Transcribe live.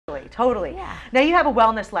totally. Yeah. Now you have a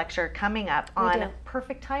wellness lecture coming up We on do.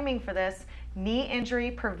 perfect timing for this, knee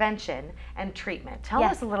injury prevention and treatment. Tell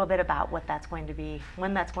Yes. us a little bit about what that's going to be,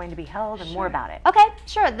 when that's going to be held, and more about it. Okay,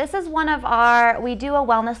 sure. This is one of we do a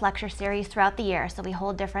wellness lecture series throughout the year, so we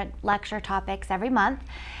hold different lecture topics every month.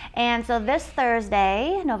 And so this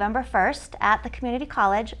Thursday, November 1st, at the community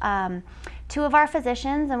college, 2 of our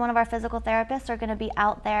physicians and 1 of our physical therapists are going to be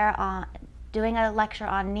out there doing a lecture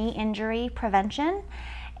on knee injury prevention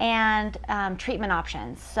and treatment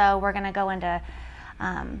options. So we're going to go into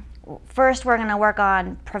first, we're going to work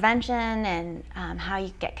on prevention and how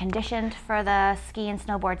you get conditioned for the ski and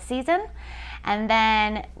snowboard season. And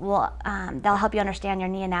then they'll help you understand your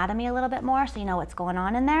knee anatomy a little bit more so you know what's going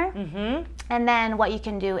on in there. Mm-hmm. And then what you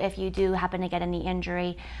can do if you do happen to get a knee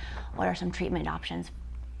injury, what are some treatment options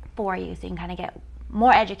for you so you can kind of get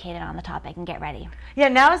more educated on the topic and get ready. Yeah,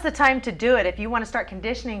 now is the time to do it if you want to start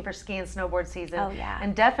conditioning for ski and snowboard season. Oh, yeah.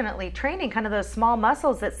 And definitely training kind of those small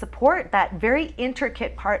muscles that support that very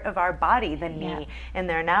intricate part of our body, the knee. And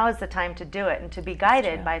there now is the time to do it, and to be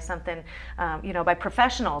guided by something, by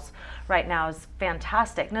professionals right now is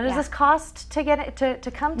fantastic. Now, does this cost to get it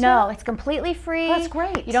to come to? No, it's completely free. That's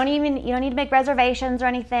great. You don't need to make reservations or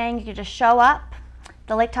anything. You can just show up.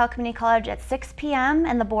 The Lake Tahoe Community College at 6 p.m.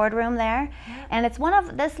 in the boardroom there. Yep. And it's one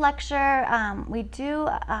of this lecture, we do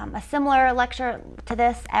a similar lecture to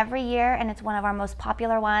this every year, and it's one of our most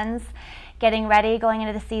popular ones. Getting ready, going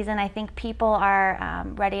into the season, I think people are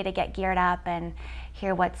ready to get geared up and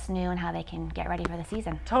hear what's new and how they can get ready for the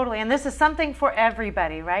season. Totally, and this is something for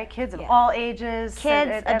everybody, right? Kids of all ages.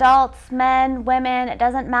 Kids, adults, men, women, it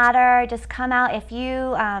doesn't matter. Just come out. If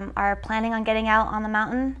you are planning on getting out on the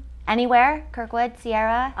mountain, anywhere, Kirkwood,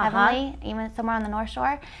 Sierra, Heavenly, even somewhere on the North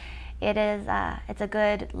Shore, it's a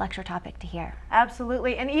good lecture topic to hear.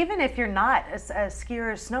 Absolutely, and even if you're not a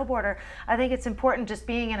skier or snowboarder, I think it's important just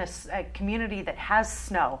being in a community that has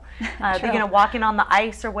snow. Walking on the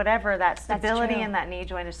ice or whatever, that stability in that knee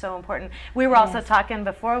joint is so important. We were also talking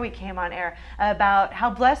before we came on air about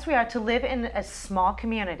how blessed we are to live in a small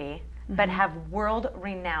community but have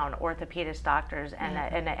world-renowned orthopedist doctors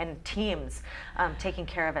and teams taking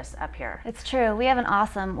care of us up here. It's true. We have an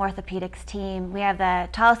awesome orthopedics team. We have the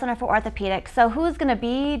Tahoe Center for Orthopedics. So who's going to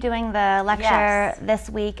be doing the lecture this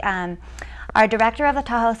week? Our director of the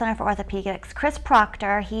Tahoe Center for Orthopedics, Chris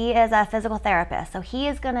Proctor, he is a physical therapist. So he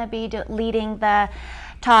is going to be leading the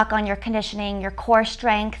talk on your conditioning, your core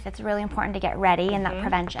strength. It's really important to get ready in that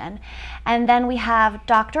prevention. And then we have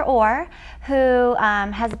Dr. Orr, who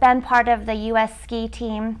has been part of the U.S. ski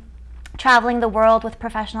team traveling the world with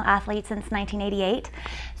professional athletes since 1988.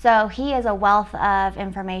 So he is a wealth of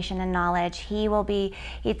information and knowledge.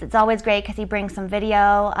 It's always great because he brings some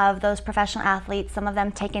video of those professional athletes, some of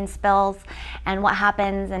them taking spills and what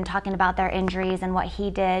happens, and talking about their injuries and what he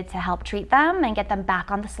did to help treat them and get them back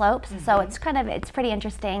on the slopes. So it's pretty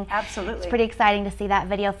interesting. Absolutely. It's pretty exciting to see that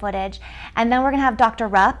video footage. And then we're gonna have Dr.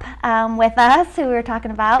 Rupp with us, who we were talking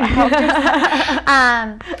about.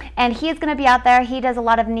 And he's gonna be out there. He does a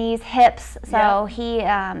lot of knees, hips, so he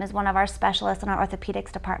is one of our specialists in our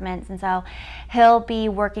orthopedics department. And so he'll be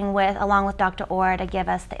working along with Dr. Orr to give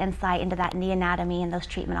us the insight into that knee anatomy and those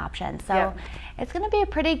treatment options. So it's going to be a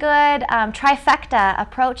pretty good trifecta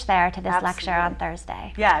approach there to this lecture on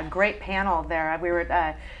Thursday. Yeah, great panel there.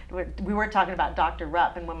 We were talking about Dr.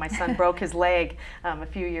 Rupp, and when my son broke his leg a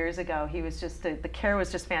few years ago, he was just the care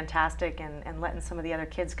was just fantastic, and letting some of the other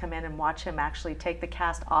kids come in and watch him actually take the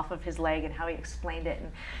cast off of his leg and how he explained it, and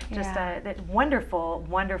just wonderful,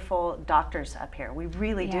 wonderful doctors up here. We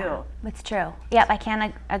really do. It's true. Yep, I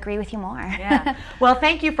can't agree with you more. Yeah. Well,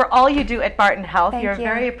 thank you for all you do at Barton Health. Thank You're you.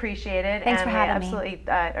 very appreciated. Thanks for having me. Absolutely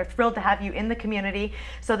are thrilled to have you in the community.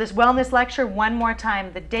 So this wellness lecture, one more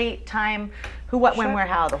time, the date, time, who, what, when, where,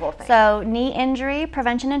 how, the whole thing. So knee injury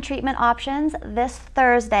prevention and treatment options this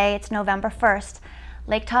Thursday. It's November 1st.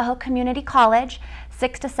 Lake Tahoe Community College,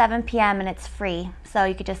 6 to 7 p.m. and it's free. So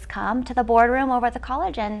you could just come to the boardroom over at the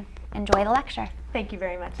college and enjoy the lecture. Thank you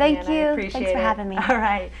very much. Thank Leanne. you. I appreciate Thanks for having me. All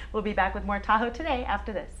right. We'll be back with more Tahoe Today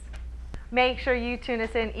after this. Make sure you tune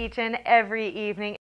us in each and every evening.